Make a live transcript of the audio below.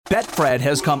Betfred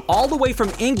has come all the way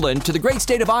from England to the great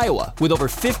state of Iowa with over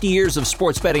 50 years of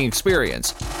sports betting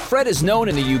experience. Fred is known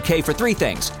in the UK for three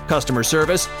things: customer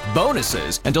service,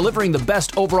 bonuses, and delivering the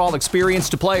best overall experience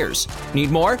to players.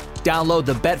 Need more? Download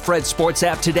the Betfred Sports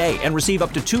app today and receive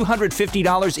up to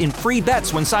 $250 in free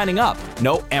bets when signing up.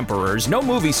 No emperors, no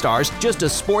movie stars, just a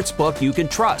sports book you can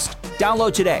trust.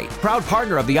 Download today. Proud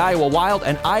partner of the Iowa Wild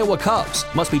and Iowa Cubs.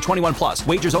 Must be 21 plus.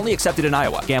 Wagers only accepted in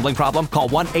Iowa. Gambling problem? Call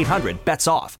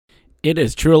 1-800-BETS-OFF. It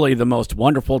is truly the most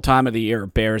wonderful time of the year,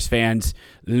 Bears fans.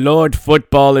 Lord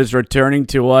football is returning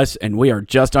to us, and we are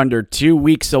just under 2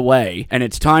 weeks away. And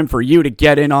it's time for you to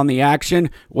get in on the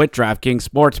action with DraftKings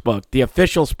Sportsbook, the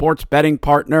official sports betting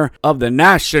partner of the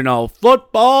National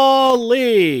Football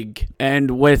League.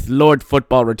 And with Lord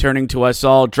football returning to us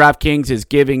all, DraftKings is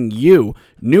giving you,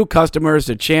 new customers,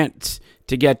 a chance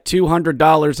to get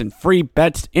 $200 in free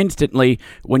bets instantly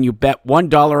when you bet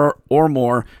 $1 or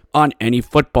more on any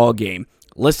football game.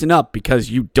 Listen up, because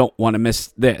you don't want to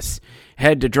miss this.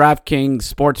 Head to DraftKings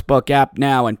Sportsbook app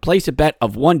now and place a bet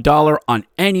of $1 on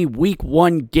any Week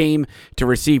 1 game to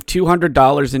receive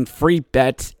 $200 in free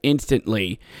bets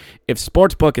instantly. If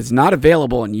Sportsbook is not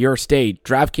available in your state,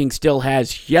 DraftKings still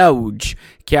has huge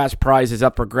cash prizes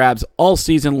up for grabs all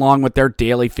season long with their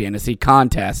daily fantasy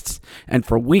contests. And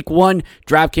for Week 1,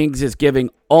 DraftKings is giving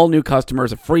all new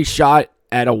customers a free shot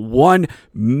at a $1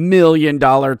 million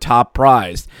top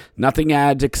prize. Nothing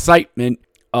adds excitement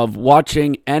of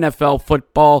watching NFL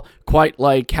football quite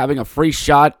like having a free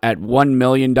shot at $1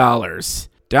 million.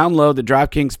 Download the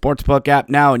DraftKings Sportsbook app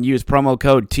now and use promo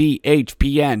code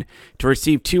THPN to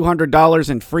receive $200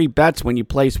 in free bets when you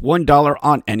place $1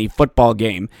 on any football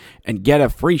game and get a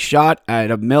free shot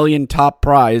at a $1 million top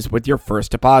prize with your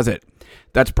first deposit.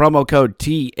 That's promo code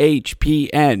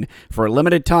THPN for a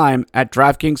limited time at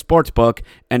DraftKings Sportsbook,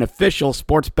 an official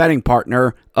sports betting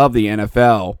partner of the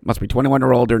NFL. Must be 21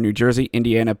 or older, New Jersey,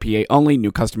 Indiana, PA only,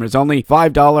 new customers only,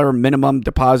 $5 minimum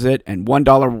deposit and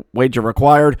 $1 wager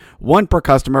required, one per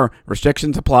customer,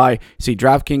 restrictions apply. See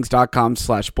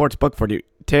DraftKings.com/sportsbook for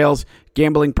details.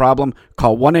 Gambling problem?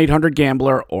 Call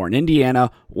 1-800-GAMBLER or in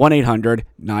Indiana,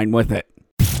 1-800-9-WITH-IT.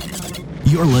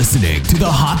 You're listening to the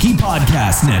Hockey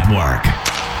Podcast Network.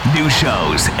 New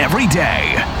shows every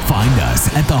day. Find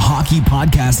us at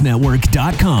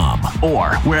thehockeypodcastnetwork.com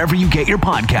or wherever you get your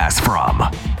podcasts from.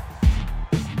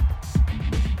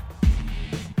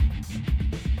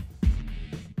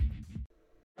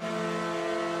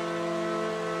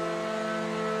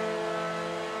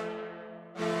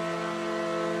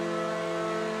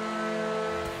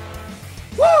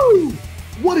 Woo!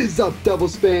 What is up,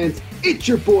 Devils fans? It's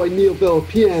your boy Neil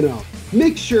Villapiano.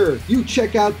 Make sure you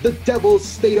check out the Devil's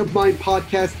State of Mind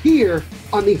podcast here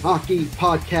on the Hockey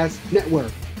Podcast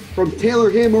Network. From Taylor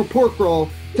Ham or Pork Roll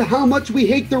to how much we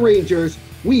hate the Rangers,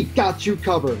 we got you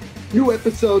covered. New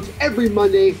episodes every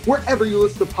Monday wherever you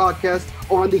listen to podcasts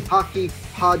or on the Hockey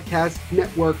Podcast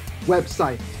Network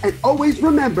website. And always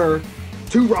remember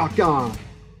to rock on.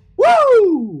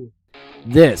 Woo!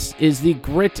 This is the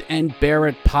Grit and Bear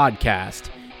It podcast,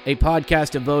 a podcast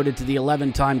devoted to the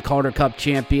 11-time Calder Cup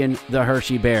champion, the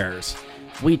Hershey Bears.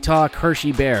 We talk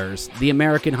Hershey Bears, the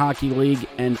American Hockey League,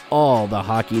 and all the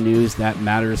hockey news that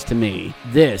matters to me.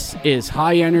 This is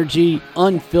high energy,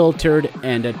 unfiltered,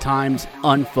 and at times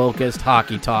unfocused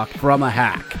hockey talk from a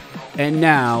hack. And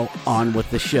now, on with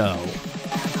the show.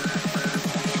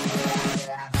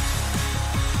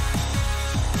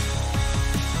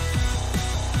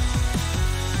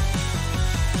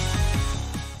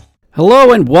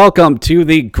 Hello and welcome to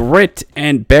the Grit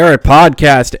and Bear It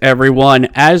podcast, everyone,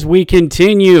 as we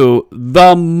continue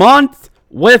the month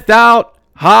without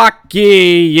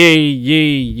hockey.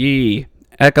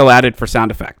 Echo added for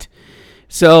sound effect.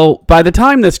 So by the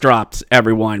time this drops,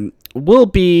 everyone, we'll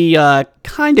be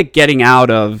kind of getting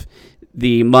out of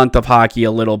the month of hockey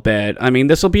a little bit. I mean,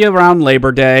 this will be around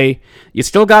Labor Day. You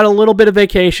still got a little bit of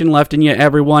vacation left in you,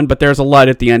 everyone, but there's a light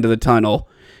at the end of the tunnel.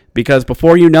 Because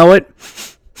before you know it,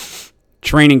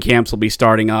 training camps will be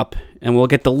starting up, and we'll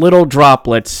get the little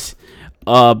droplets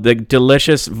of the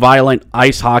delicious, violent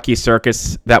ice hockey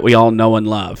circus that we all know and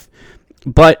love.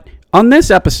 But on this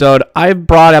episode, I've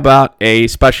brought about a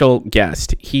special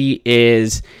guest. He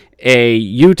is a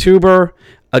YouTuber,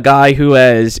 a guy who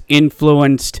has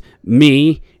influenced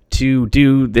me to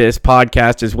do this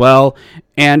podcast as well.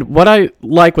 And what I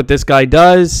like what this guy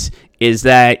does is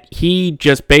that he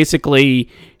just basically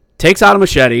takes out a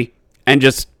machete and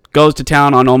just goes to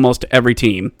town on almost every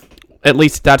team. At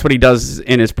least that's what he does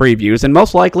in his previews, and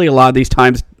most likely a lot of these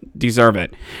times deserve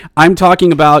it. I'm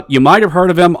talking about, you might have heard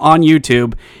of him on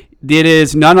YouTube. It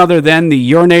is none other than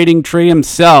the Urinating Tree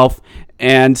himself,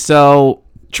 and so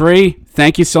Tree,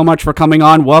 thank you so much for coming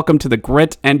on. Welcome to the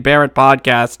Grit and Bear It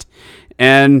podcast.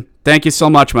 And thank you so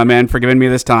much, my man, for giving me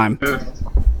this time.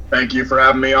 Thank you for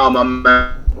having me on, my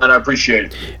man. I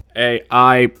appreciate it.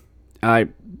 Hey,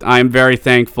 I'm very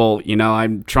thankful. You know,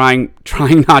 I'm trying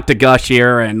not to gush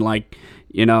here, and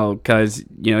because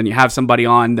you have somebody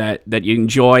on that you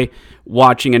enjoy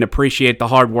watching and appreciate the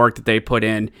hard work that they put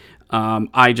in.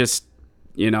 I just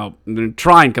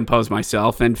try and compose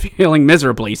myself and feeling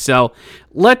miserably. So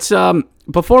let's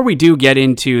before we do get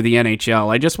into the NHL,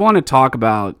 I just want to talk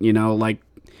about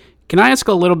can I ask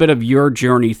a little bit of your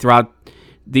journey throughout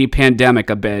the pandemic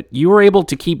a bit? You were able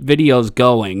to keep videos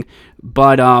going,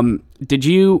 but did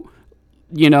you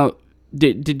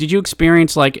did you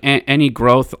experience any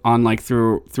growth on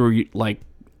through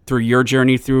your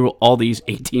journey through all these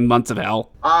 18 months of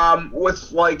hell?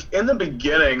 With in the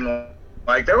beginning,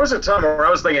 there was a time where I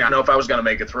was thinking I don't know if I was going to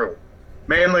make it through,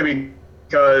 mainly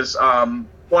because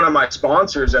one of my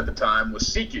sponsors at the time was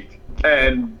SeatGeek,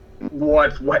 and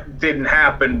what didn't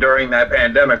happen during that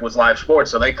pandemic was live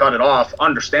sports, so they cut it off,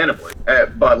 understandably.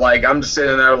 But I'm just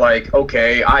sitting there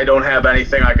okay, I don't have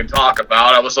anything I can talk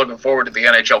about. I was looking forward to the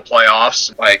NHL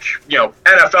playoffs.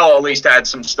 NFL at least had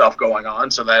some stuff going on,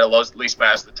 so that'll at least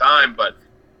pass the time. But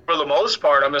for the most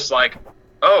part, I'm just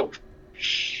oh,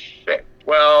 shit.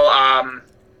 Well,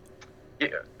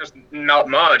 there's not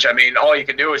much. I mean, all you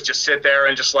can do is just sit there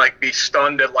and just be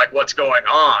stunned at what's going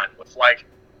on. With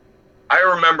I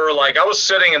remember I was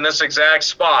sitting in this exact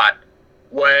spot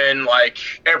when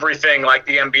everything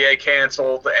the NBA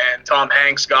canceled and Tom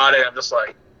Hanks got it. I'm just oh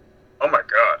my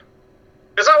God.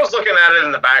 Because I was looking at it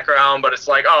in the background, but it's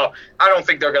oh, I don't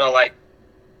think they're going to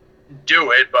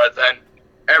do it. But then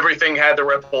everything had the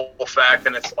ripple effect,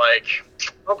 and it's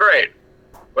oh great.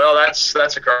 Well, that's a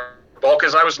curveball,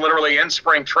 because I was literally in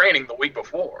spring training the week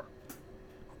before.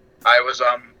 I was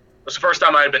it was the first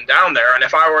time I had been down there, and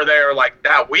if I were there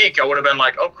that week, I would have been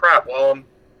oh crap, well, I'm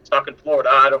stuck in Florida,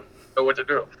 I don't know what to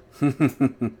do.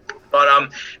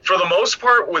 But for the most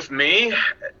part with me,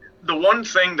 the one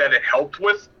thing that it helped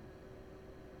with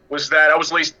was that I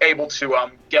was at least able to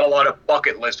get a lot of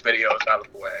bucket list videos out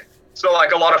of the way. So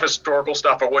a lot of historical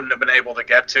stuff I wouldn't have been able to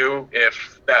get to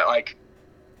if that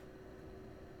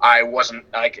I wasn't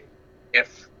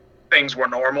if things were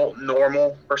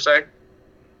normal per se.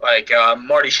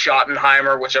 Marty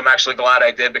Schottenheimer, which I'm actually glad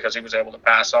I did because he was able to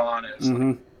pass on.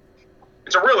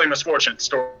 It's a really misfortunate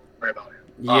story about him.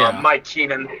 Yeah. Mike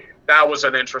Keenan, that was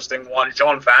an interesting one.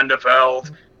 John Van de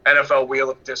Velde, NFL Wheel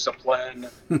of Discipline.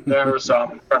 There's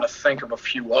I'm trying to think of a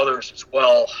few others as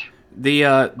well.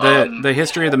 The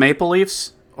history of the Maple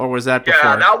Leafs, or was that before?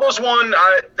 Yeah, that was one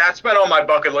that's been on my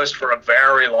bucket list for a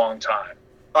very long time.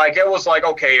 It was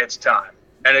okay, it's time,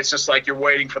 and it's just you're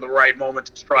waiting for the right moment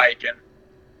to strike, and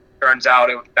turns out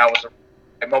that was a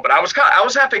right moment. I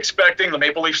was half expecting the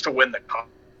Maple Leafs to win the cup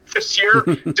this year,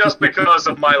 just because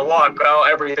of my luck. Well,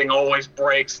 everything always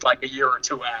breaks a year or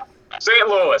two after. St.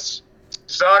 Louis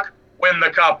suck, win the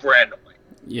cup randomly.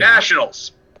 Yeah.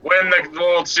 Nationals win the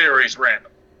World Series randomly.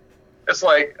 It's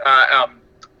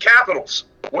Capitals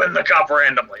win the cup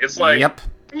randomly. It's yep.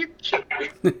 Are you kidding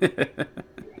me?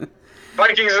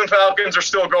 Vikings and Falcons are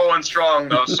still going strong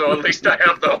though, so at least I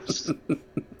have those.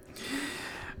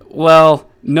 Well,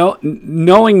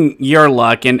 knowing your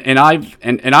luck, and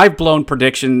I've blown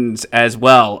predictions as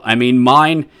well. I mean,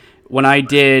 mine when I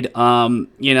did,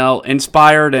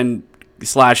 inspired and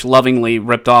 / lovingly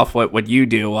ripped off what you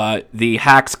do, the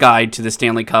Hacks Guide to the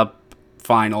Stanley Cup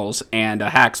Finals and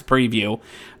a Hacks preview.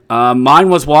 Mine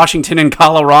was Washington and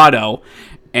Colorado,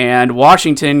 and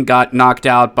Washington got knocked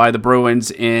out by the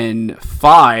Bruins in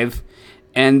 5,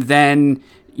 and then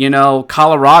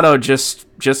Colorado just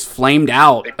flamed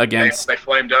out against. They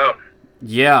flamed out.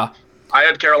 Yeah. I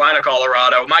had Carolina,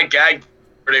 Colorado. My gag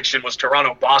prediction was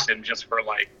Toronto, Boston, just for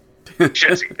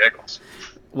shits and giggles.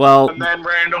 Well, and then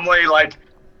randomly,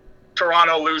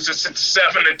 Toronto loses in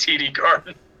 7 at TD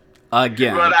Garden.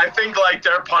 Again. But I think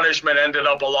their punishment ended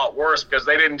up a lot worse because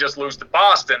they didn't just lose to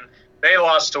Boston. They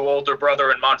lost to older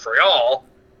brother in Montreal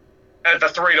at the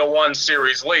 3-1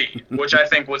 series lead, which I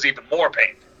think was even more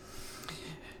painful.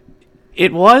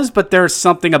 It was, but there's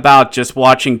something about just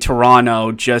watching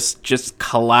Toronto just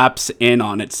collapse in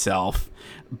on itself.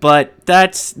 But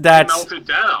that's It melted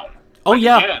down. Oh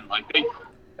yeah. Again,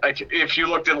 if you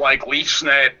looked at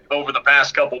LeafsNet over the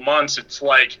past couple months, it's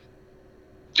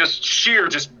just sheer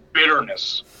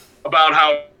bitterness about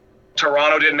how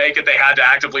Toronto didn't make it. They had to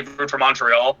actively root for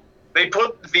Montreal. They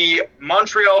put the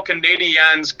Montreal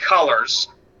Canadiens colors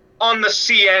on the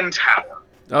CN Tower.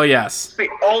 Oh, yes. It's the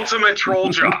ultimate troll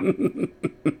job.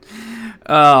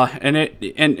 And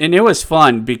it was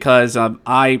fun because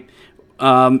I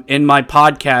in my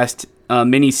podcast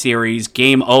mini series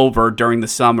Game Over during the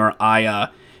summer,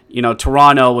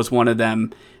 Toronto was one of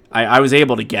them I was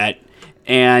able to get.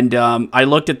 And I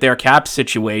looked at their cap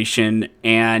situation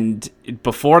and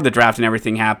before the draft and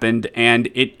everything happened, and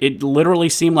it literally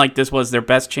seemed like this was their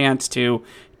best chance to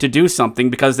do something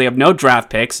because they have no draft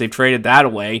picks. They've traded that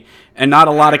away, and not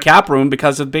a lot of cap room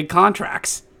because of big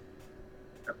contracts.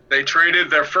 They traded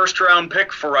their first-round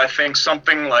pick for, I think,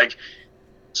 something like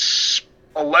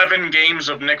 11 games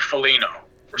of Nick Foligno,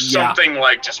 or something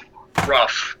like just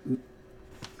rough. And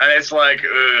it's like,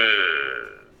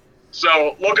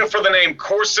 So, looking for the name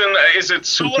Corson. Is it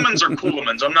Sulemans or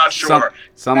Coolemans? I'm not sure.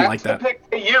 Something like that. That's the pick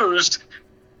they used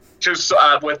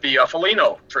with the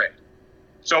Foligno trade.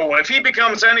 So, if he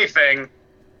becomes anything,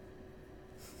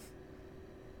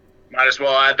 might as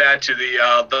well add that to the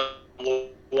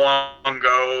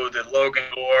Luongo, the Logan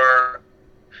Orr,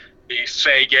 the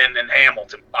Sagan, and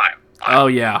Hamilton pile. Oh,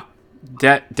 yeah.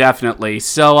 Definitely.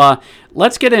 So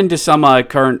let's get into some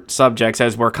current subjects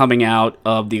as we're coming out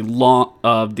of the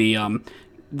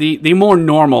more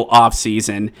normal off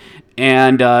season.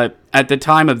 And at the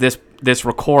time of this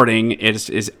recording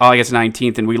is August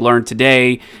 19th, and we learned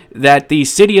today that the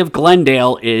city of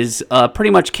Glendale is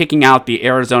pretty much kicking out the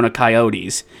Arizona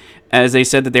Coyotes, as they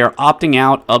said that they are opting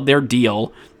out of their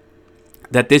deal,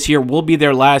 that this year will be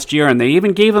their last year, and they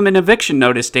even gave them an eviction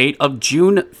notice date of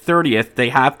June 30th. They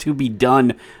have to be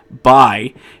done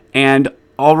by. And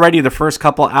already the first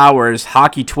couple hours,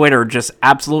 hockey Twitter just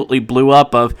absolutely blew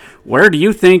up of, where do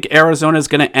you think Arizona's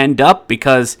going to end up?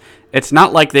 Because it's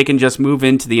not like they can just move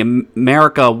into the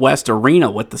America West Arena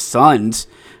with the Suns.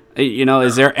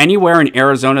 Is there anywhere in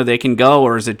Arizona they can go,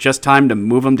 or is it just time to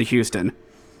move them to Houston?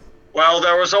 Well,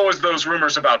 there was always those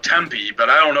rumors about Tempe, but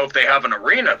I don't know if they have an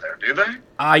arena there, do they?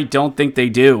 I don't think they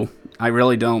do. I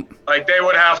really don't. Like, they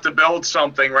would have to build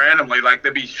something randomly, like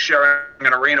they'd be sharing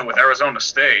an arena with Arizona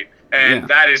State, and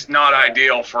that is not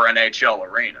ideal for an NHL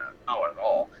arena. Not at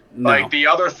all. No. Like, the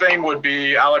other thing would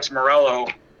be Alex Morello.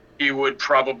 He would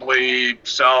probably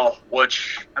sell,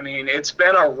 which, I mean, it's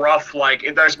been a rough,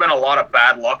 there's been a lot of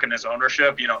bad luck in his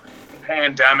ownership,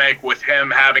 pandemic with him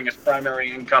having his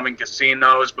primary income in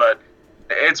casinos, but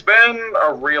it's been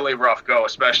a really rough go,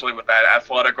 especially with that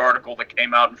Athletic article that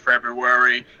came out in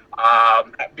February,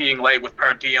 being late with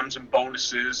per diems and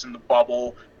bonuses in the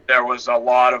bubble. There was a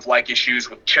lot of issues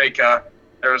with Cheka.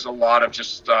 There was a lot of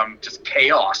just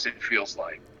chaos, it feels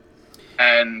like,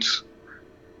 and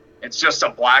it's just a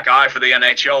black eye for the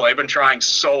NHL. They've been trying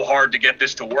so hard to get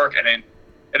this to work, and it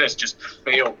has just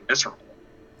failed miserably.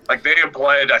 They have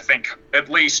bled, I think, at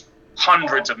least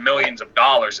hundreds of millions of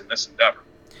dollars in this endeavor.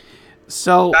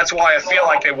 So that's why I feel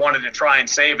like they wanted to try and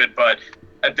save it. But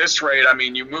at this rate, I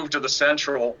mean, you move to the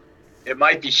Central, it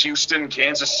might be Houston,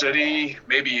 Kansas City,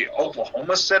 maybe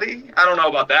Oklahoma City. I don't know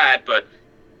about that, but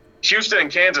Houston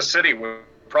and Kansas City would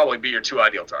probably be your two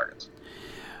ideal targets.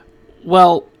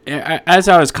 Well, as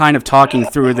I was kind of talking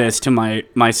through this to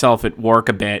myself at work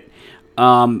a bit,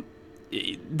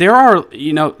 there are,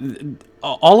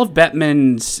 all of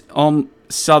Bettman's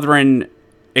southern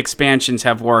expansions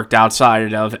have worked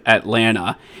outside of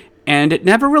Atlanta, and it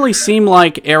never really seemed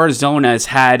like Arizona's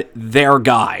had their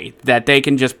guy that they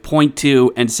can just point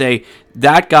to and say,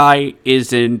 that guy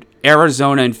is an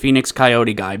Arizona and Phoenix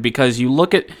Coyote guy, because you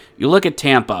look at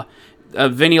Tampa,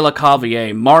 Vinny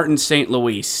LeCavier, Martin St.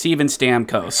 Louis, Steven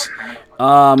Stamkos,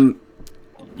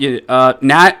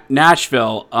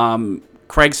 Nashville,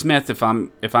 Craig Smith, if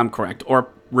I'm correct, or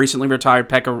recently retired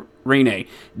Pekka Rinne,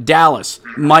 Dallas,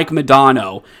 Mike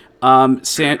Modano,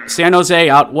 San Jose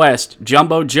out west,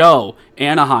 Jumbo Joe,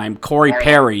 Anaheim, Corey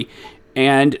Perry,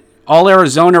 and all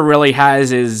Arizona really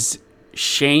has is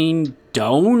Shane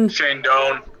Doan.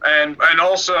 And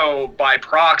also by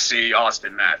proxy,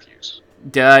 Austin Matthews.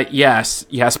 Yes,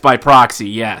 by proxy,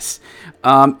 yes.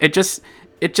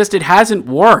 It hasn't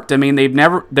worked. I mean,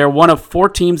 they're one of 4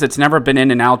 teams that's never been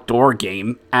in an outdoor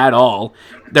game at all.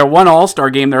 Their one All-Star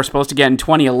game they were supposed to get in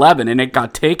 2011, and it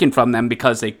got taken from them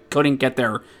because they couldn't get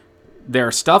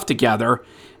their stuff together.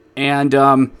 And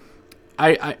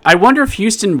I wonder if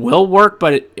Houston will work,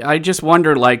 but I just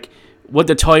wonder, would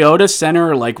the Toyota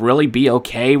Center really be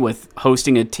okay with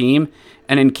hosting a team?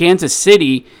 And in Kansas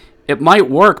City, it might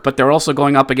work, but they're also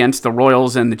going up against the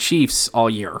Royals and the Chiefs all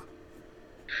year.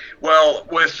 Well,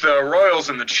 with the Royals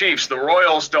and the Chiefs, the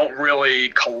Royals don't really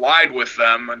collide with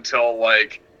them until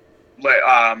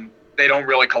they don't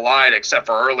really collide except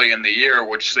for early in the year,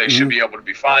 which they should be able to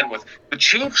be fine with. The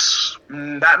Chiefs,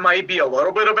 that might be a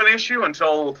little bit of an issue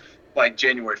until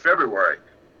January, February.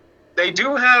 They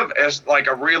do have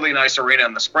a really nice arena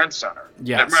in the Sprint Center.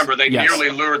 Yes. And remember, they Yes. nearly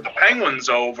lured the Penguins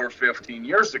over 15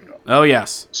 years ago. Oh,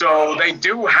 yes. So they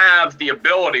do have the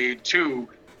ability to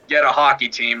get a hockey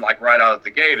team like right out of the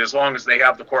gate, as long as they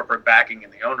have the corporate backing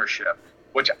and the ownership,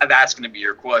 which that's going to be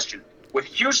your question. With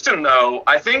Houston, though,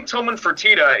 I think Tillman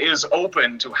Fertitta is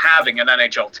open to having an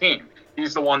NHL team.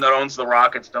 He's the one that owns the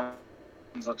Rockets,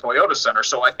 owns the Toyota Center.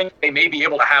 So I think they may be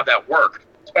able to have that work,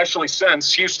 especially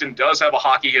since Houston does have a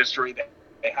hockey history.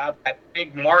 They have that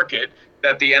big market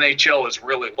that the NHL is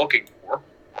really looking for.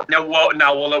 Now,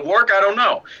 will it work? I don't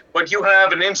know. But you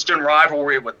have an instant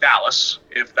rivalry with Dallas,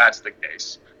 if that's the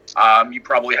case. You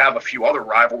probably have a few other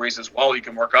rivalries as well. You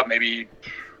can work up maybe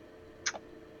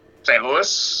St.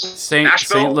 Louis,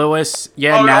 Nashville. St. Louis,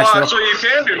 yeah, Oh, Nashville. so you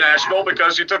can do Nashville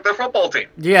because you took their football team.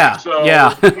 Yeah, So-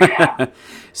 yeah.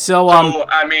 So,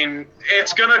 I mean,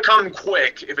 it's going to come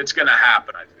quick if it's going to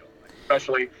happen, I feel like.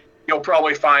 Especially, you'll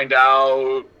probably find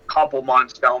out a couple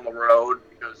months down the road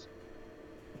because,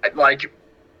 like,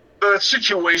 the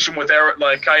situation with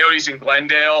Coyotes and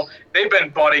Glendale, they've been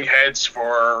butting heads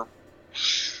for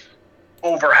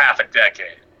over half a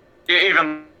decade.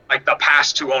 Even, like, the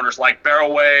past two owners, like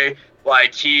Barroway,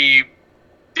 like, he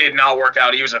did not work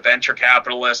out. He was a venture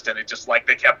capitalist, and it just, like,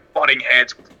 they kept butting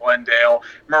heads with Glendale.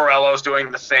 Morello's doing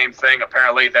the same thing.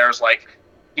 Apparently,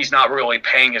 he's not really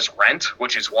paying his rent,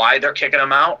 which is why they're kicking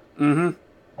him out. mm-hmm.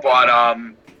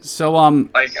 But, So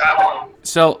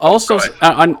also,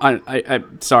 I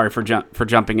sorry for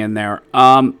jumping in there.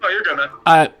 oh, you're good,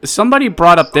 man. Somebody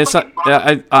brought up this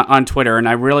on Twitter, and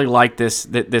I really like this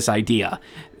idea.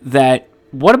 That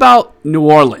what about New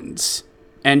Orleans?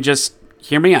 And just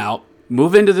hear me out.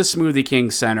 Move into the Smoothie King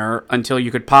Center until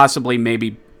you could possibly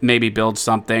maybe build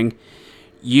something.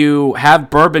 You have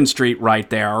Bourbon Street right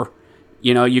there.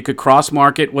 You know, you could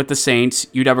cross-market with the Saints.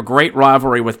 You'd have a great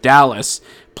rivalry with Dallas.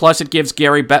 Plus, it gives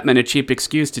Gary Bettman a cheap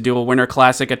excuse to do a Winter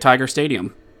Classic at Tiger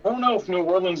Stadium. I don't know if New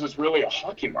Orleans is really a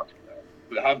hockey market,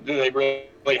 though. Do they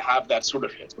really have that sort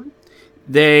of history?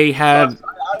 They have...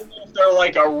 I don't know if they're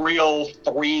like a real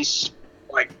three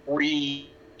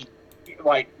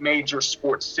major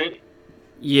sports city.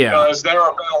 Yeah. Because there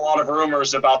have been a lot of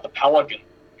rumors about the Pelicans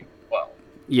as well.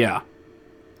 Yeah.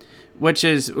 Which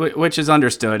is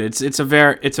understood. It's a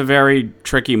very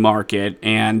tricky market,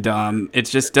 and it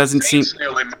just doesn't seem.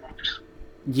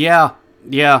 Yeah.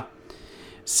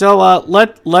 So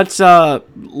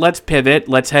let's pivot.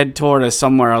 Let's head toward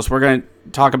somewhere else. We're going to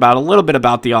talk about a little bit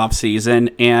about the off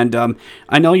season, and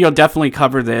I know you'll definitely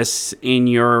cover this in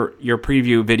your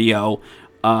preview video,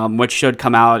 which should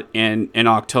come out in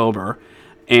October,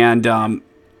 and.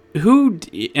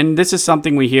 And this is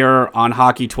something we hear on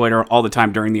hockey Twitter all the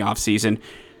time during the offseason.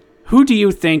 Who do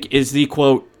you think is the,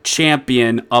 quote,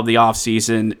 champion of the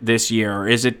offseason this year?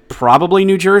 Is it probably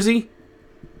New Jersey?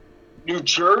 New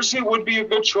Jersey would be a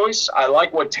good choice. I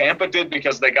like what Tampa did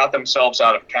because they got themselves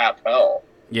out of cap hell.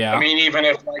 Yeah. I mean, even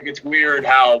if it's weird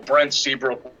how Brent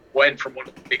Seabrook went from one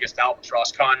of the biggest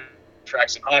albatross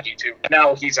contracts in hockey to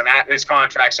now his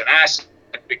contract's an asset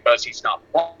because he's not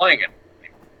playing it.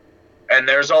 And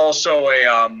there's also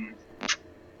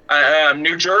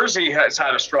New Jersey has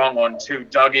had a strong one too.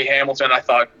 Dougie Hamilton, I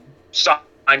thought,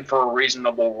 signed for a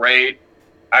reasonable rate.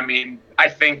 I mean, I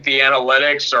think the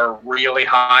analytics are really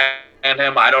high on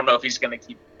him. I don't know if he's going to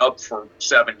keep up for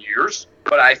 7 years,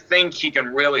 but I think he can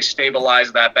really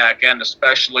stabilize that back end,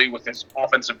 especially with his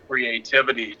offensive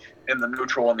creativity in the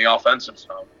neutral and the offensive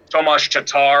zone. Tomas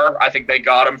Tatar, I think they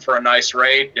got him for a nice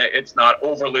rate. It's not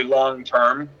overly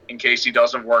long-term in case he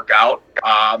doesn't work out.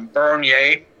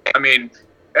 Bernier, I mean,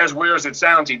 as weird as it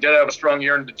sounds, he did have a strong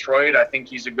year in Detroit. I think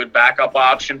he's a good backup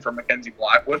option for Mackenzie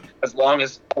Blackwood. As long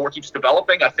as the core keeps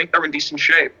developing, I think they're in decent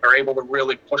shape. They're able to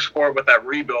really push forward with that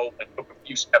rebuild and took a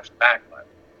few steps back.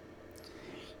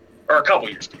 Or a couple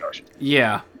years ago.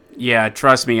 Yeah,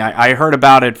 trust me. I heard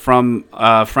about it from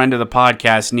a friend of the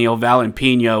podcast, Neil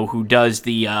Valampino, who does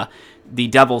the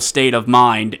Devil's State of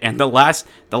Mind. And the last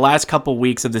couple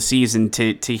weeks of the season,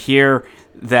 to hear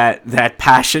that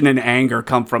passion and anger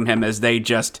come from him as they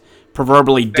just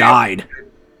proverbially died.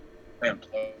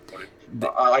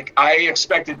 I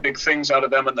expected big things out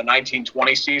of them in the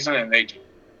 1920 season, and they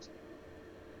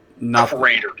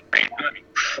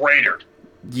cratered.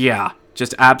 Yeah,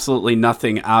 just absolutely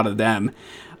nothing out of them.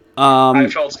 I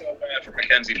felt so bad for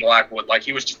Mackenzie Blackwood. Like,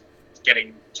 he was just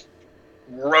getting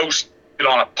roasted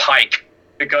on a pike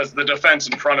because the defense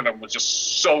in front of him was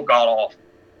just so god-awful.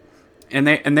 And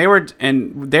they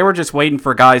were just waiting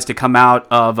for guys to come out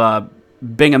of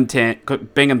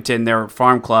Binghamton, their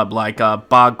farm club, like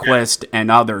Bogquist and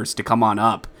others, to come on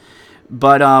up.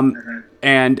 But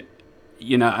and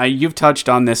you've touched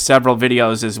on this several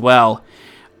videos as well.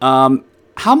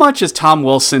 How much has Tom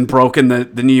Wilson broken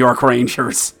the New York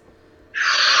Rangers?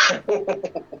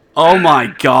 Oh my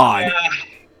God.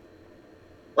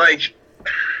 Like,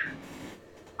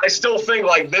 I still think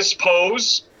like this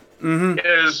pose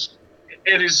is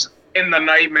in the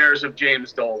nightmares of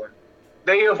James Dolan.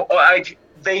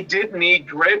 They did need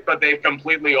grit, but they've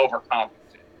completely overcompensated.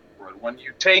 When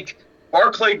you take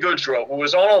Barclay Goodrow, who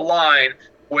was on a line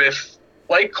with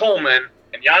Blake Coleman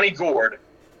and Yanni Gourde,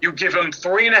 you give him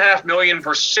 $3.5 million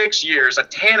for 6 years, a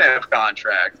Tanev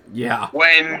contract. Yeah.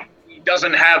 When he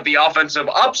doesn't have the offensive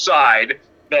upside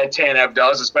that Tanev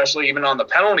does, especially even on the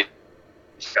penalty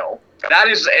kill. That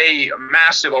is a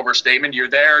massive overstatement. You're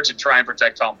there to try and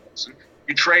protect Tom Wilson.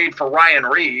 You trade for Ryan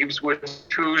Reeves,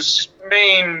 whose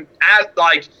main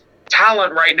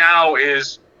talent right now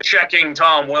is checking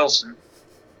Tom Wilson.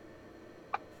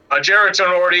 Jared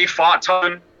Tenorti fought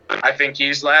ton. I think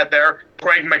he's there.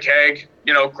 Craig McKegg,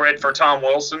 grit for Tom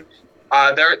Wilson.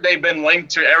 They've been linked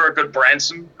to Eric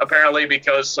Goodbranson, apparently,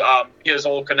 because his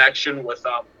whole connection with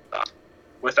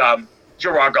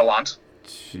Gerard Gallant.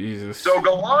 Jesus. So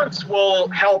Gallant will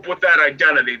help with that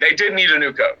identity. They did need a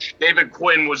new coach. David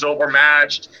Quinn was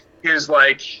overmatched. His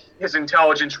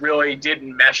intelligence really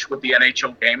didn't mesh with the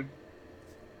NHL game.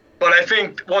 But I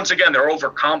think, once again, they're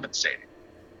overcompensating.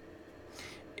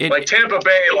 Tampa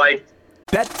Bay,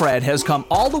 Betfred has come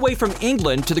all the way from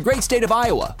England to the great state of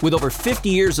Iowa with over 50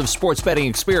 years of sports betting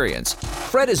experience.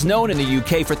 Fred is known in the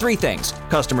UK for 3 things: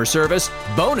 customer service,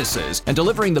 bonuses, and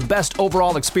delivering the best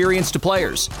overall experience to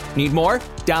players. Need more?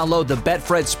 Download the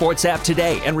Betfred Sports app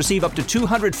today and receive up to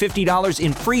 $250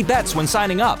 in free bets when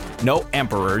signing up. No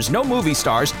emperors, no movie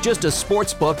stars, just a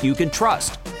sports book you can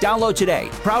trust. Download today.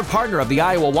 Proud partner of the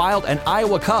Iowa Wild and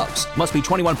Iowa Cubs. Must be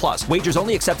 21 plus. Wagers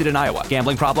only accepted in Iowa.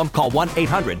 Gambling problem? Call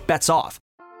 1-800-BETS-OFF.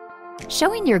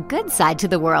 Showing your good side to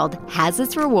the world has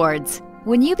its rewards.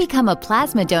 When you become a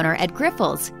plasma donor at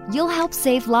Grifols, you'll help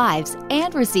save lives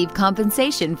and receive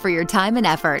compensation for your time and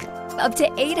effort. Up to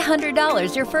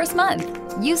 $800 your first month.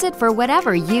 Use it for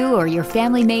whatever you or your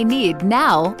family may need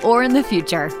now or in the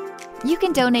future. You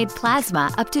can donate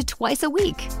plasma up to twice a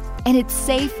week. And it's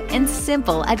safe and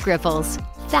simple at Grifols.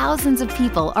 Thousands of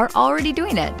people are already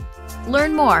doing it.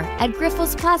 Learn more at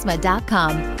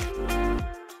grifolsplasma.com.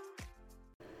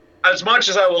 As much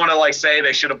as I want to say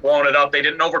they should have blown it up, they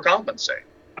didn't overcompensate.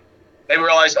 They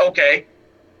realized, okay,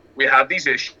 we have these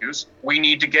issues. We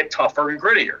need to get tougher and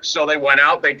grittier. So they went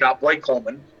out, they got Blake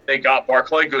Coleman, they got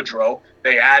Barclay Goodrow,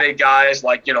 they added guys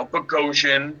like,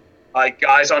 Bogosian,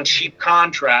 guys on cheap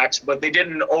contracts, but they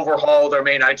didn't overhaul their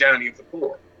main identity of the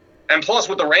core. And plus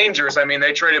with the Rangers,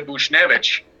 they traded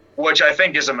Buchnevich, which I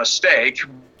think is a mistake.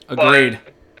 Agreed.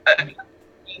 But,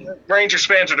 Rangers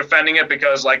fans are defending it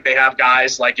because they have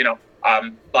guys like Kako,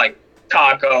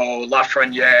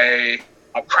 Lafreniere,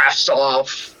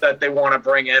 Kravtsov that they want to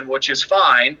bring in, which is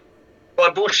fine.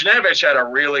 But Buchnevich had a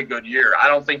really good year. I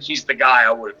don't think he's the guy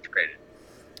I would have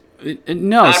traded.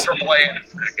 No. Not for playing a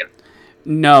second.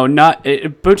 No, not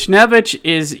Buchnevich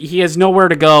he has nowhere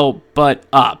to go but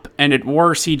up, and at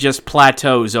worst he just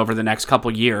plateaus over the next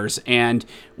couple years. And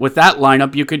with that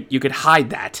lineup, you could hide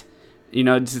that.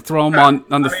 To throw him on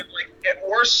the. In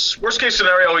worst case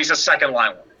scenario, he's a second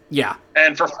line one. Yeah.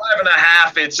 And for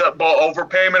 5.5, it's a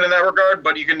overpayment in that regard,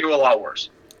 but you can do a lot worse.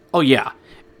 Oh yeah,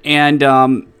 and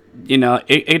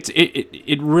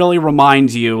it really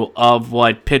reminds you of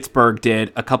what Pittsburgh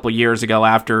did a couple years ago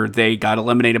after they got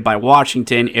eliminated by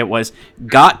Washington. It was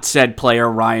got said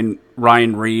player Ryan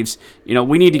Reeves.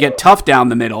 We need to get tough down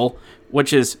the middle,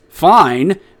 which is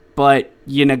fine. But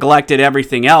you neglected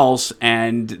everything else,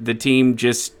 and the team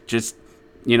just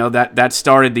that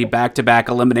started the back-to-back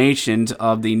eliminations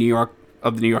of the New York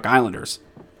Islanders.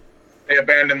 They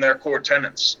abandoned their core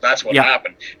tenants. That's what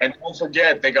happened. And don't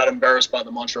forget, they got embarrassed by the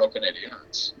Montreal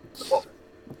Canadiens.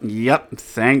 Yep.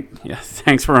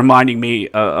 Thanks for reminding me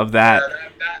of that.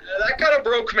 That kind of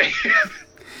broke me.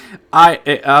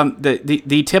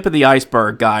 The tip of the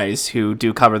iceberg guys who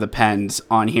do cover the Pens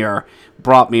on here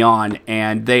brought me on,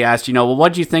 and they asked, what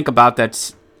did you think about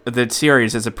that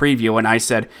series as a preview? And I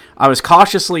said I was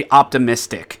cautiously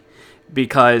optimistic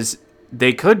because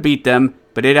they could beat them,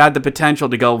 but it had the potential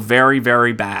to go very,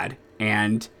 very bad,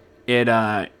 and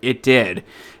it did.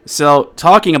 So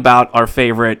talking about our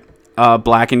favorite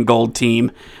black and gold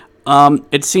team,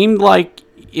 it seemed like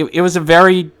it was a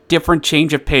very different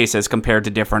change of pace as compared to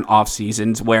different off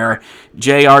seasons where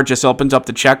JR just opens up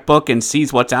the checkbook and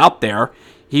sees what's out there.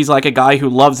 He's like a guy who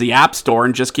loves the App Store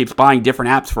and just keeps buying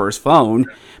different apps for his phone.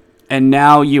 And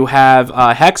now you have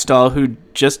Hextall, who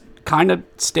just kind of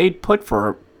stayed put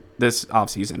for this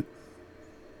offseason.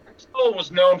 Hextall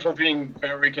was known for being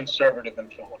very conservative in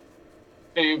Philadelphia.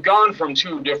 You've gone from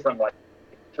two different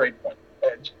trade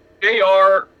points.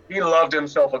 JR, he loved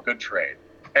himself a good trade.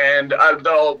 And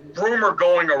the rumor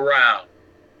going around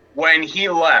when he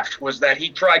left was that he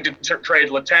tried to trade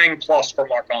Letang plus for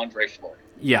Marc-Andre Fleury.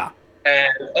 Yeah.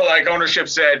 And ownership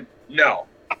said no.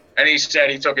 And he said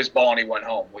he took his ball and he went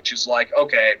home, which is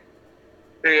okay.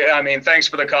 I mean, thanks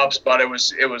for the cups, but it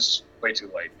was way too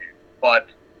late. But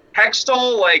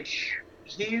Hextall,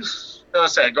 he's, as I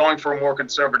said, going for a more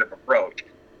conservative approach.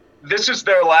 This is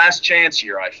their last chance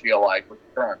here, I feel like, with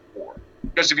the current core.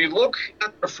 Because if you look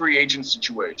at the free agent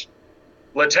situation,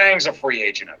 Letang's a free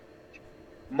agent after this year.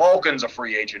 Malkin's a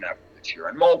free agent after this year.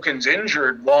 And Malkin's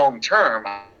injured long term.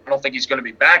 I don't think he's going to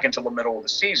be back until the middle of the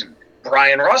season.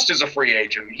 Brian Rust is a free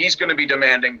agent. He's going to be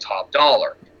demanding top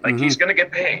dollar. He's going to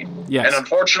get paid. Yes. And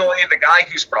unfortunately, the guy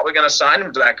who's probably going to sign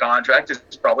him to that contract is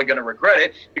probably going to regret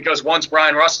it, because once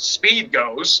Brian Rust's speed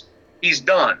goes, he's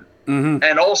done. Mm-hmm.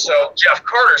 And also, Jeff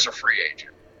Carter's a free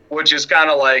agent, which is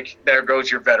kind of there goes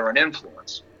your veteran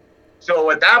influence. So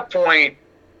at that point,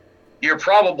 you're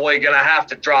probably going to have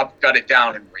to cut it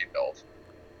down and rebuild.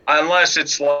 Unless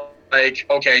it's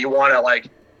okay, you want to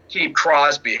keep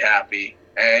Crosby happy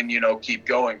and, keep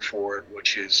going for it,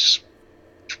 which is,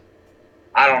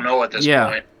 I don't know at this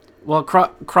point. Well,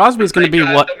 Crosby's going to be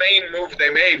what? The main move they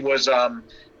made was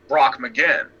Brock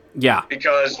McGinn. Yeah.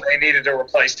 Because they needed to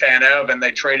replace Tanev, and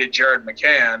they traded Jared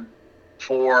McCann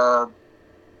for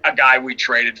a guy we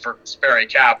traded for Sperry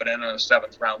Kapanen and a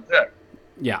 7th-round pick.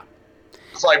 Yeah.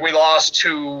 It's we lost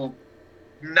two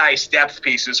nice depth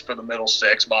pieces for the middle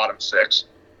six, bottom six.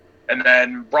 And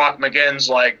then Brock McGinn's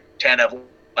Tanev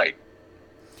light.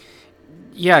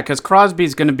 Yeah, because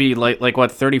Crosby's going to be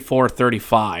 34,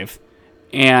 35.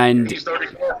 And he's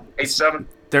 34, 87.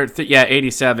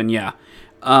 87, yeah.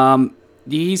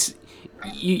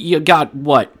 You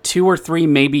got, 2 or 3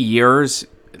 maybe years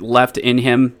left in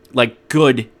him,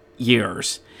 good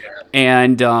years. Yeah.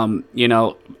 And,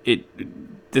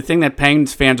 the thing that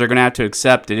Penguins fans are going to have to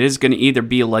accept, it is going to either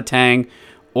be Letang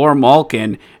or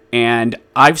Malkin. And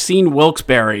I've seen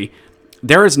Wilkes-Barre.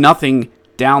 There is nothing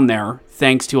down there,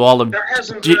 thanks to all of... There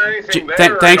hasn't been anything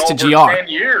there thanks in to over GR. 10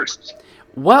 years.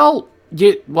 Well,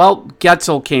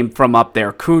 Getzel came from up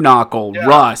there, Kuhnhackl,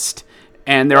 Rust,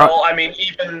 and there I mean,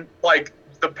 even,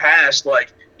 the past,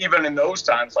 even in those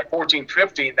times, 14,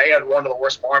 15, they had one of the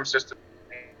worst farm systems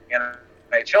in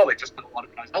NHL. They just put a lot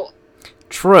of guys out.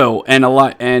 True, and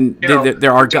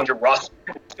there are guys. Rust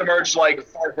emerged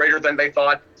far greater than they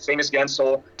thought. Same as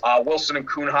Gensel. Wilson and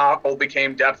Kuhnhackl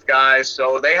became depth guys,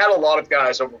 so they had a lot of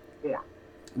guys overperform.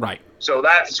 Right. So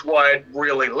that's what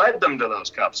really led them to those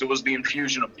cups. It was the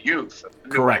infusion of the youth, the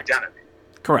new identity.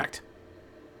 Correct.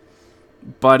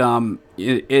 But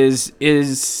is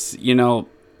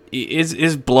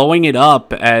blowing it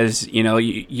up, as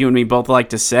you and me both like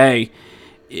to say.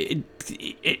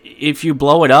 If you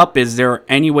blow it up, is there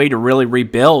any way to really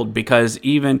rebuild? Because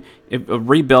even if a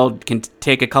rebuild can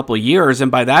take a couple of years, and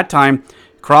by that time,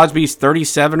 Crosby's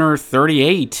 37 or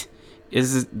 38.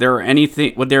 Is there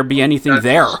anything? Would there be anything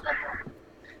there?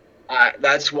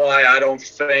 That's why I don't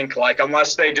think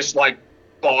unless they just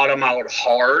bottom out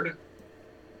hard.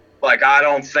 I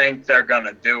don't think they're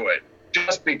gonna do it.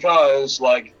 Just because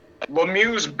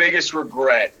Lemieux's biggest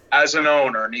regret as an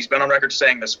owner, and he's been on record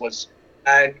saying this, was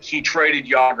that he traded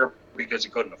Yager because he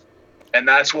couldn't afford it. And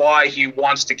that's why he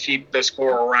wants to keep this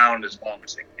core around as long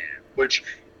as he can, which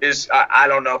is, I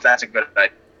don't know if that's a good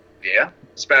idea,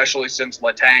 especially since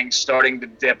Letang's starting to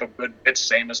dip a good bit,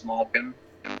 same as Malkin.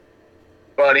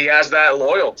 But he has that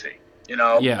loyalty,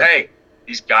 Hey,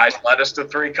 these guys led us to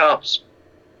 3 cups.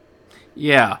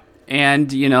 Yeah.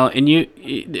 And,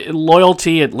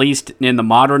 loyalty, at least in the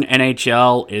modern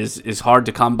NHL, is hard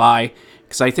to come by.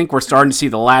 Because I think we're starting to see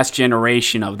the last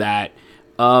generation of that,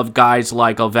 of guys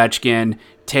like Ovechkin,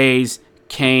 Taves,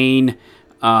 Kane,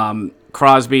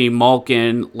 Crosby,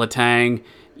 Malkin, Letang.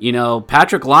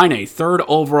 Patrick Laine, 3rd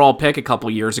overall pick a couple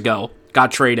years ago,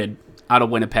 got traded out of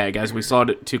Winnipeg, as we saw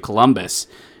to Columbus.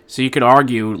 So you could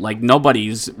argue,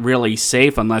 nobody's really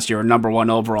safe unless you're a number 1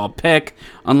 overall pick,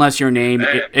 unless your name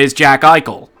is Jack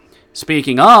Eichel.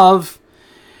 Speaking of,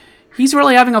 he's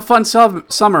really having a fun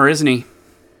summer, isn't he?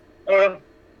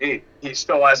 He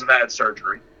still hasn't had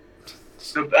surgery.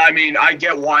 So, I mean, I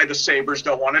get why the Sabres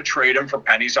don't want to trade him for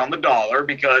pennies on the dollar,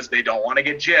 because they don't want to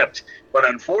get gypped. But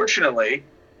unfortunately,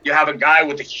 you have a guy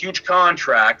with a huge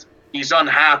contract. He's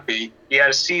unhappy. He had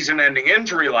a season-ending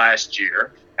injury last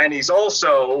year, and he's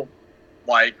also,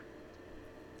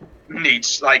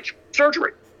 needs,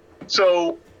 surgery.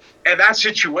 So, in that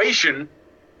situation,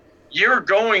 you're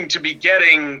going to be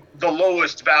getting the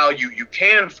lowest value you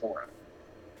can for him.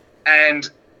 And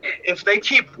if they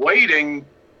keep waiting,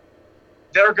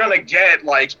 they're going to get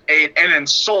like an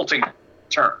insulting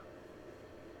return.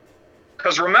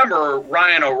 Because remember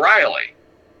Ryan O'Reilly,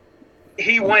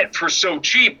 he went for so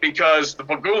cheap because the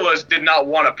Pagulas did not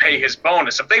want to pay his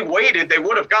bonus. If they waited, they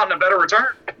would have gotten a better return.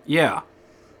 Yeah.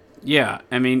 Yeah.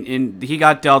 I mean, he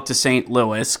got dealt to St.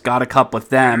 Louis, got a cup with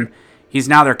them. Mm-hmm. He's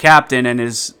now their captain and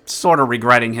is sort of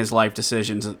regretting his life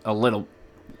decisions a little.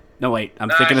 No, wait. I'm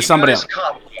thinking of somebody else.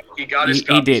 He got his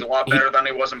cup. He did. He's a lot better than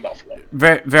he was in Buffalo.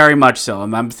 Very, very much so.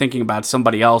 I'm thinking about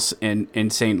somebody else in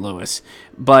St. Louis.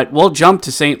 But we'll jump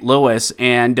to St. Louis,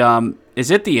 and is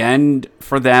it the end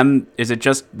for them? Is it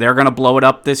just they're going to blow it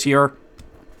up this year?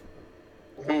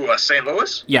 Who, St.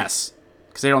 Louis? Yes.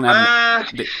 Because they don't have...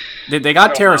 They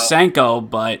got Tarasenko,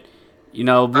 but, you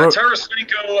know...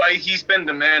 Tarasenko, he's been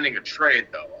demanding a trade,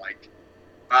 though.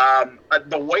 Like,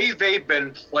 the way they've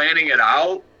been planning it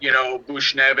out, you know,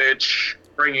 Bushnevich,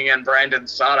 bringing in Brandon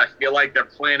Saad, I feel like they're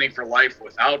planning for life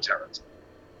without Tarasenko.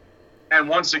 And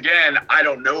once again, I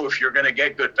don't know if you're going to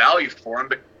get good value for him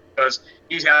because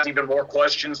he has even more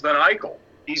questions than Eichel.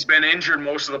 He's been injured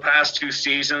most of the past 2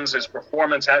 seasons. His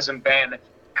performance hasn't been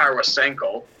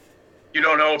Tarasenko. You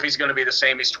don't know if he's going to be the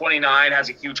same. He's 29, has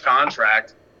a huge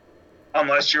contract.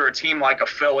 Unless you're a team like a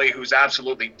Philly who's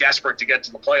absolutely desperate to get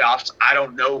to the playoffs, I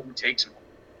don't know who takes him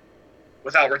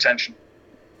without retention.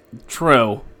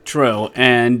 True.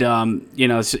 And you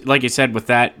know, like you said, with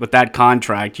that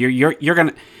contract, you're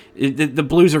gonna the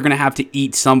Blues are gonna have to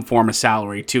eat some form of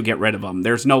salary to get rid of him.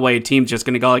 There's no way a team's just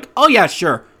gonna go like, oh yeah,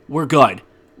 sure, we're good.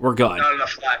 Not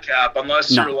enough flat cap,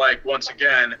 unless you're like, once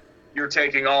again, you're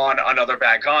taking on another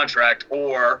bad contract,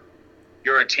 or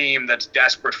you're a team that's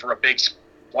desperate for a big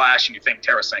splash and you think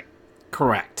Tarasenko.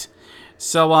 Correct.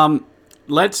 So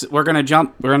we're gonna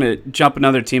jump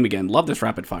another team again. Love this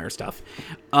rapid fire stuff.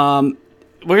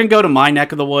 We're gonna go to my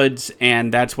neck of the woods,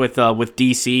 and that's with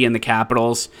DC and the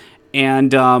Capitals.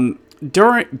 And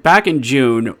back in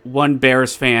June, one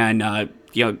Bears fan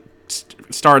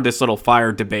started this little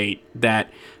fire debate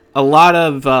that a lot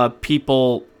of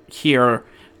people here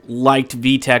liked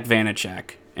Vitek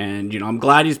Vanacek, and I'm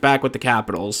glad he's back with the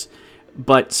Capitals.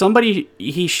 But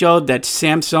he showed that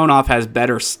Samsonov has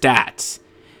better stats,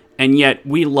 and yet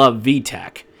we love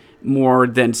Vitek more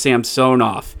than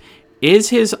Samsonov. Is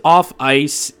his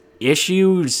off-ice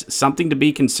issues something to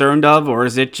be concerned of, or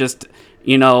is it just,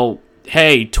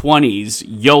 hey, 20s,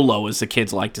 YOLO, as the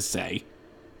kids like to say?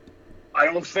 I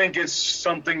don't think it's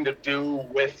something to do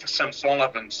with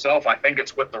Samsonov himself. I think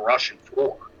it's with the Russian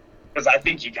floor, because I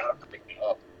think you got to pick it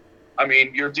up. I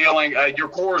mean, you're dealing. Your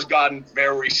core's gotten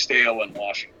very stale in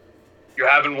Washington. You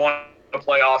haven't won a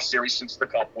playoff series since the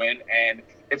Cup win, and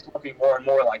it's looking more and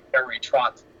more like Barry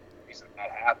Trotz. The reason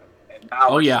that happened, and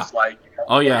now just like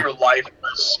your life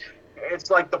is.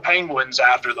 It's like the Penguins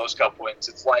after those Cup wins.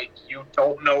 It's like you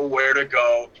don't know where to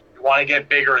go. You want to get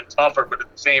bigger and tougher, but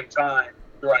at the same time,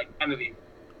 your identity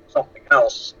is something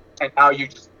else. And now you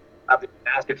just have this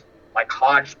massive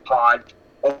hodgepodge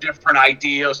of different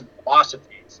ideas and philosophies.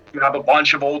 You have a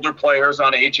bunch of older players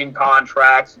on aging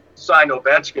contracts. Sign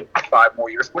Ovechkin for 5 more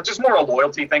years, which is more a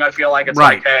loyalty thing. I feel like it's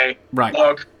like, hey,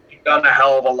 look, you've done a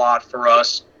hell of a lot for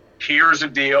us. Here's a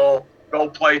deal. Go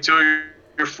play till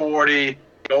you're 40.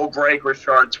 Go break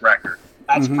Richard's record.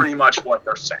 That's pretty much what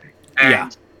they're saying.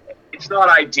 And it's not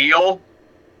ideal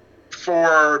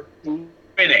for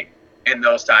winning in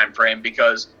those time frame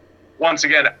because, once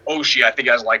again, Oshie, I think,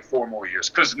 has 4 more years.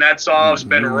 Because Kuznetsov's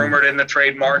been rumored in the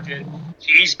trade market.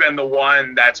 He's been the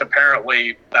one that's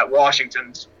apparently that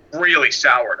Washington's really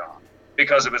soured on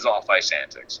because of his off-ice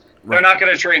antics. Right. They're not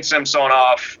going to trade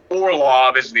Samsonov.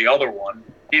 Orlov is the other one.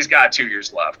 He's got 2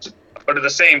 years left. But at the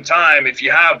same time, if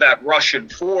you have that Russian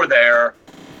 4 there,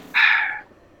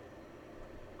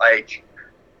 I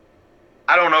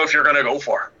don't know if you're going to go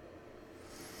for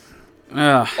it.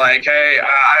 Hey,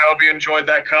 I hope you enjoyed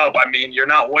that Cup. I mean, you're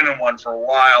not winning one for a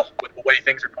while with the way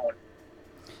things are going.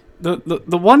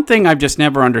 The one thing I've just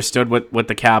never understood with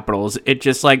the Capitals, it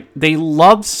just they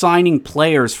love signing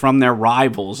players from their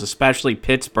rivals, especially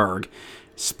Pittsburgh.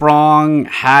 Sprong,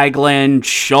 Hagelin,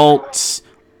 Schultz,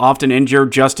 often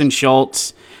injured Justin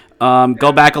Schultz.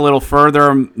 Go back a little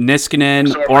further, Niskanen,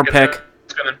 Orpik.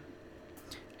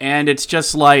 And it's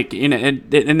just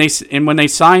and when they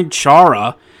signed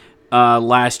Chara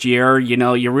last year, you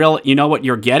know what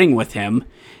you're getting with him.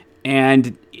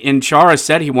 And Chara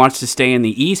said he wants to stay in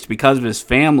the East because of his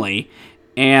family.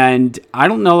 And I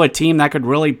don't know a team that could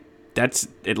that's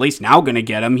at least now going to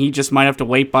get him. He just might have to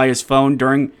wait by his phone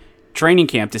during training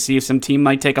camp to see if some team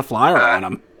might take a flyer on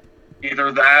him.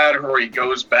 Either that, or he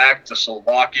goes back to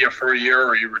Slovakia for a year,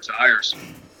 or he retires.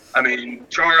 I mean,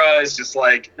 Chora is just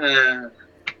like,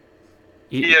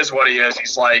 he is what he is.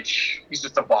 He's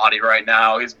just a body right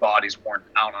now. His body's worn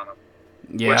down on him.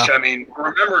 Yeah. Which, I mean,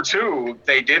 remember too,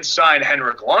 they did sign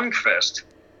Henrik Lundqvist,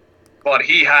 but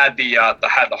he had the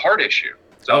heart issue.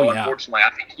 So unfortunately, I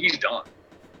think he's done,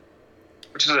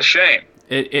 which is a shame.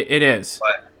 It is.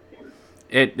 But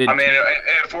I mean,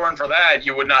 if it weren't for that,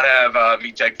 you would not have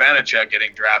Vitek Vanacek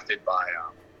getting drafted by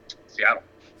Seattle.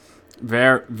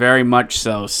 Very, very much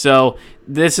so. So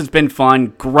this has been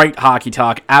fun. Great hockey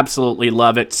talk. Absolutely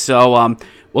love it. So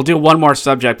we'll do one more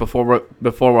subject before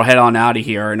we'll head on out of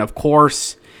here. And of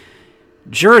course,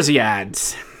 jersey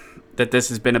ads. That this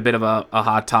has been a bit of a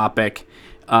hot topic,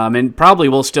 and probably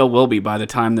will be by the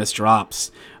time this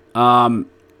drops.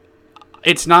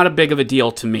 It's not a big of a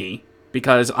deal to me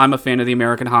because I'm a fan of the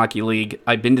American Hockey League.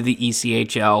 I've been to the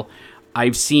ECHL.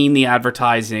 I've seen the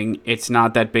advertising. It's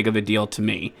not that big of a deal to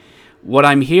me. What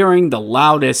I'm hearing, the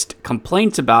loudest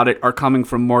complaints about it are coming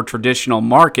from more traditional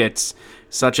markets,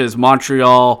 such as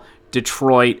Montreal,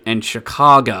 Detroit, and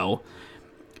Chicago.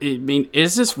 I mean,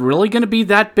 is this really going to be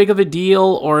that big of a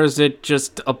deal, or is it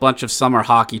just a bunch of summer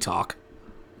hockey talk?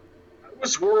 I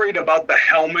was worried about the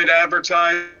helmet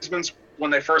advertisements when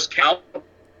they first came out.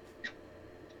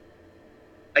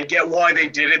 I get why they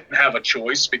didn't have a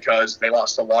choice because they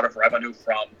lost a lot of revenue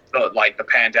from the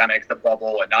pandemic, the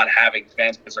bubble, and not having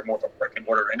fans because they're more of a brick and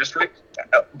mortar industry.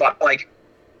 But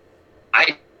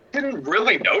I didn't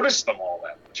really notice them all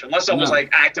that much unless I was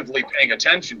actively paying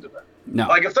attention to them. No.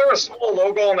 If they're a small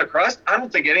logo on the crest, I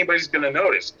don't think anybody's going to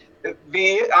notice.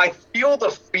 I feel the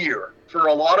fear for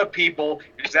a lot of people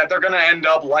is that they're going to end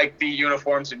up like the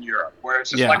uniforms in Europe, where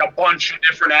it's just a bunch of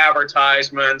different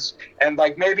advertisements, and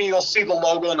maybe you'll see the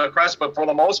logo on the crest, but for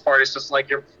the most part, it's just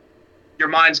your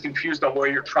mind's confused on where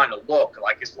you're trying to look.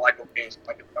 It's okay, it's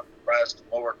a crest,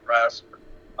 lower crest.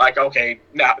 Okay,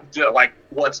 now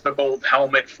what's the gold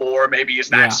helmet for? Maybe is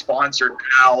that sponsored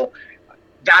now?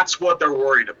 That's what they're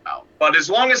worried about. But as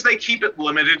long as they keep it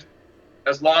limited,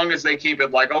 as long as they keep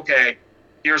it okay,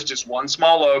 here's just one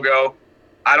small logo,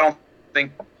 I don't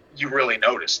think you really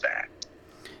notice that.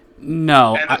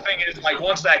 No. And the thing is,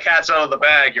 once that cat's out of the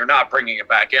bag, you're not bringing it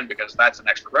back in because that's an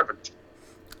extra revenue.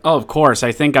 Oh, of course.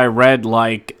 I think I read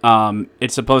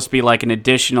it's supposed to be an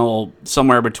additional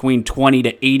somewhere between 20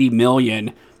 to 80 million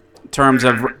in terms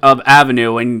of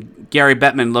avenue, and Gary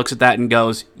Bettman looks at that and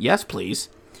goes, "Yes, please."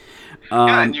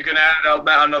 And you can add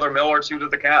another $1 or $2 to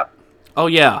the cap. Oh,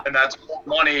 yeah. And that's more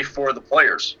money for the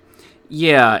players.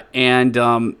 Yeah, and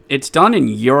it's done in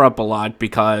Europe a lot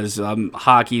because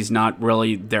hockey's not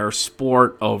really their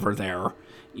sport over there.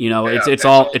 It's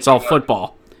all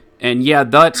football. And yeah,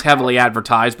 that's heavily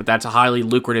advertised, but that's a highly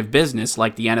lucrative business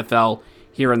like the NFL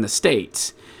here in the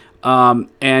States.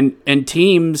 And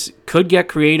teams could get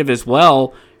creative as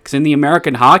well, because in the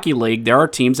American Hockey League, there are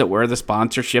teams that wear the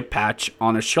sponsorship patch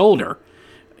on a shoulder.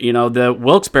 The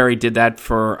Wilkes-Barre did that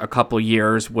for a couple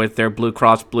years with their Blue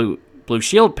Cross Blue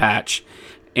Shield patch.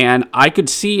 And I could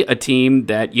see a team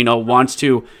that, wants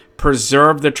to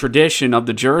preserve the tradition of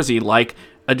the jersey, like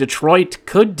a Detroit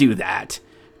could do that.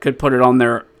 Could put it on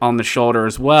the shoulder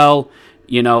as well.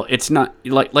 It's not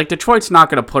like Detroit's not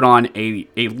going to put on a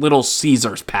Little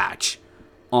Caesars patch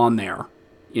on there.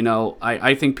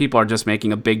 I think people are just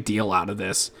making a big deal out of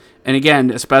this. And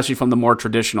again, especially from the more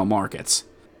traditional markets.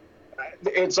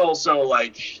 It's also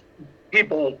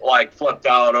people flipped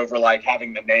out over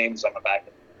having the names on the back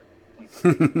of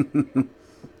it.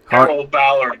 Harold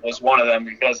Ballard was one of them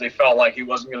because they felt like he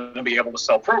wasn't going to be able to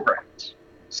sell programs.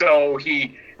 So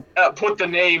he put the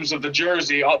names of the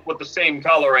jersey up with the same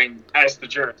coloring as the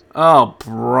jersey. Oh,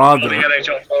 brother. The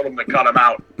NHL told him to cut him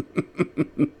out.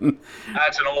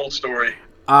 That's an old story.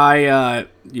 I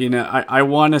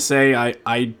want to say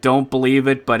I don't believe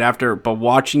it, but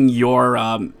watching your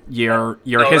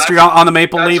history on the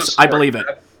Maple Leafs, I believe it.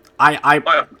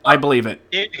 I believe it.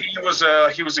 He was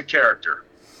a character.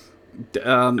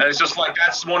 And it's just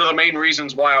that's one of the main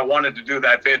reasons why I wanted to do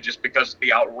that vid, just because of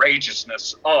the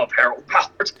outrageousness of Harold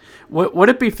Ballard. Would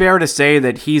it be fair to say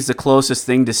that he's the closest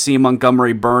thing to C.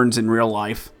 Montgomery Burns in real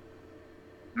life?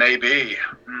 Maybe.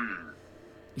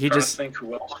 He just think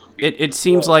who else. It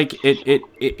seems like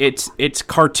it's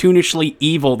cartoonishly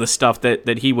evil, the stuff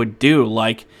that he would do,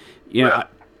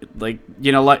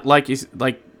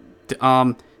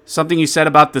 something you said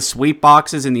about the sweep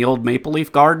boxes in the old Maple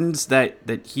Leaf Gardens that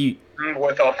he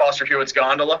with Foster Hewitt's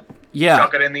gondola. Yeah,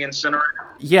 chuck it in the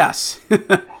incinerator. Yes,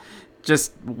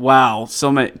 just wow.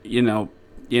 So much,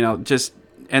 just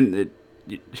and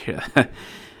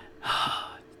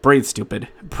breathe, stupid.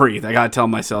 Breathe. I gotta tell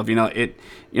myself,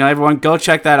 everyone go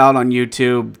check that out on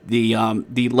YouTube.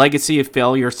 The Legacy of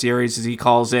Failure series, as he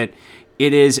calls it.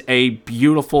 It is a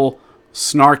beautiful,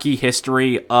 snarky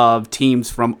history of teams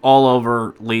from all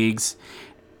over leagues,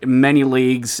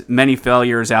 many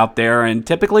failures out there. And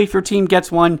typically, if your team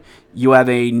gets one, you have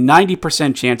a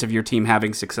 90% chance of your team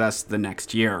having success the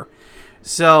next year.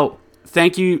 So,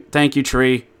 thank you,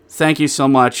 Tree. Thank you so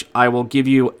much. I will give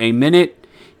you a minute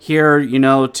here,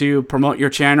 to promote your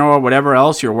channel or whatever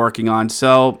else you're working on.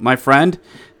 So, my friend,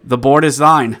 the board is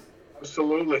thine.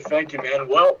 Absolutely. Thank you, man.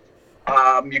 Well,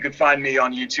 you can find me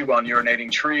on YouTube on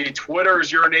Urinating Tree. Twitter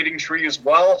is Urinating Tree as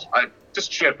well. I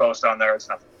just shit post on there. It's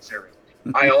nothing serious.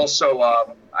 I also,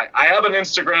 I have an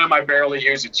Instagram I barely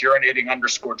use. It's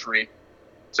urinating_tree.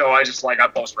 So I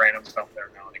post random stuff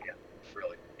there now and again.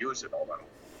 Really use it all that.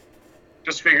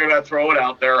 Just figured I'd throw it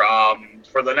out there.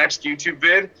 For the next YouTube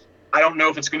vid, I don't know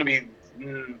if it's going to be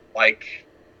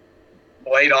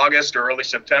late August or early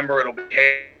September. It'll be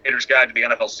Hater's Guide to the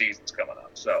NFL season's coming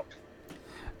up. So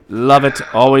love it.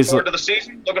 Always looking forward to the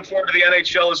season. Looking forward to the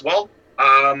NHL as well.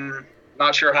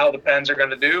 Not sure how the Pens are going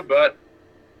to do, but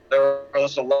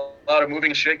there's a lot of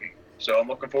moving and shaking. So I'm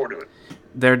looking forward to it.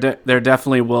 There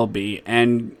definitely will be,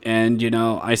 and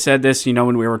I said this,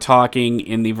 when we were talking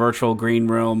in the virtual green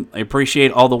room. I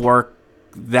appreciate all the work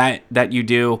that you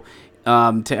do.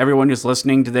 To everyone who's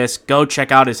listening to this, go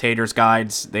check out his Haters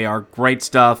Guides. They are great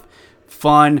stuff,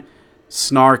 fun,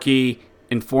 snarky,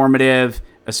 informative.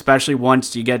 Especially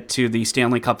once you get to the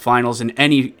Stanley Cup Finals in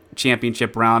any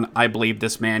championship round, I believe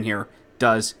this man here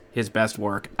does his best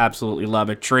work. Absolutely love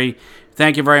it. Tree,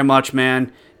 thank you very much,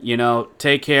 man.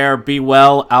 Take care, be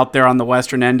well out there on the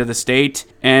western end of the state.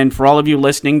 And for all of you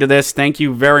listening to this, thank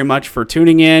you very much for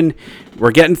tuning in.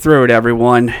 We're getting through it,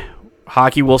 everyone.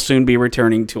 Hockey will soon be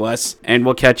returning to us, and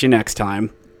we'll catch you next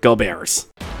time. Go Bears.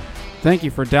 Thank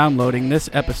you for downloading this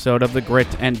episode of the Grit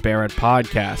and Bear It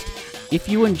podcast. If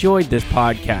you enjoyed this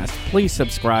podcast, please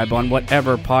subscribe on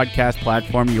whatever podcast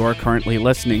platform you are currently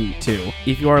listening to.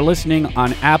 If you are listening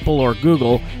on Apple or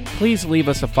Google, please leave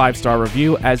us a 5-star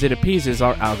review as it appeases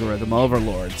our algorithm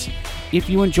overlords. If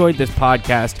you enjoyed this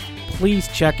podcast, please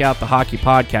check out the Hockey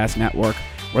Podcast Network,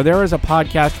 where there is a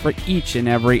podcast for each and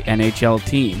every NHL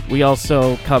team. We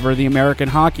also cover the American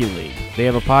Hockey League. They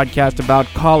have a podcast about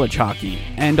college hockey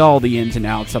and all the ins and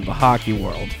outs of the hockey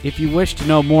world. If you wish to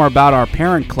know more about our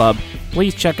parent club,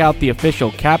 please check out the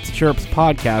official Caps Chirps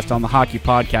podcast on the Hockey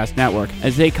Podcast Network,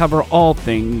 as they cover all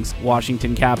things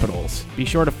Washington Capitals. Be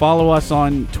sure to follow us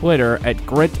on Twitter at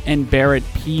Grit and Barrett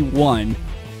P1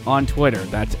 on Twitter.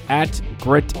 That's at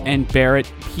Grit and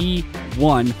Barrett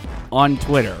P1 on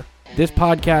Twitter. This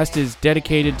podcast is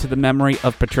dedicated to the memory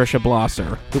of Patricia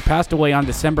Blosser, who passed away on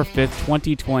December 5th,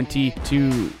 2020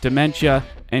 to dementia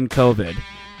and COVID.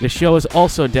 The show is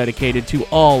also dedicated to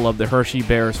all of the Hershey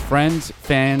Bears friends,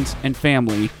 fans, and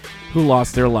family who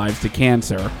lost their lives to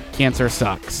cancer. Cancer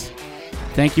sucks.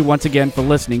 Thank you once again for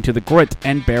listening to the Grit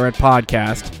and Bear It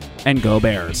podcast, and go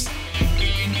Bears.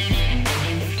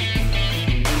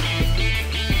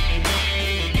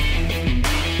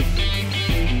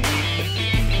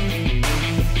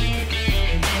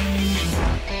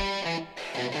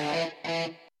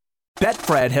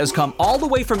 Betfred has come all the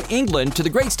way from England to the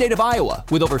great state of Iowa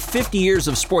with over 50 years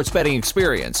of sports betting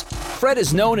experience. Fred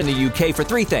is known in the UK for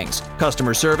 3 things: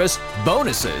 customer service,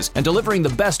 bonuses, and delivering the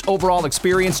best overall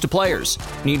experience to players.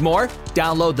 Need more?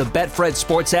 Download the Betfred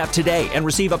Sports app today and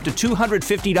receive up to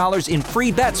 $250 in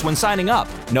free bets when signing up.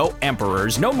 No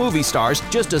emperors, no movie stars,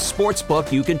 just a sports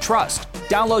book you can trust.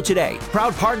 Download today.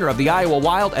 Proud partner of the Iowa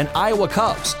Wild and Iowa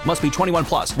Cubs. Must be 21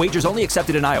 plus. Wagers only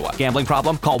accepted in Iowa. Gambling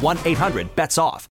problem? Call 1-800-BETS-OFF.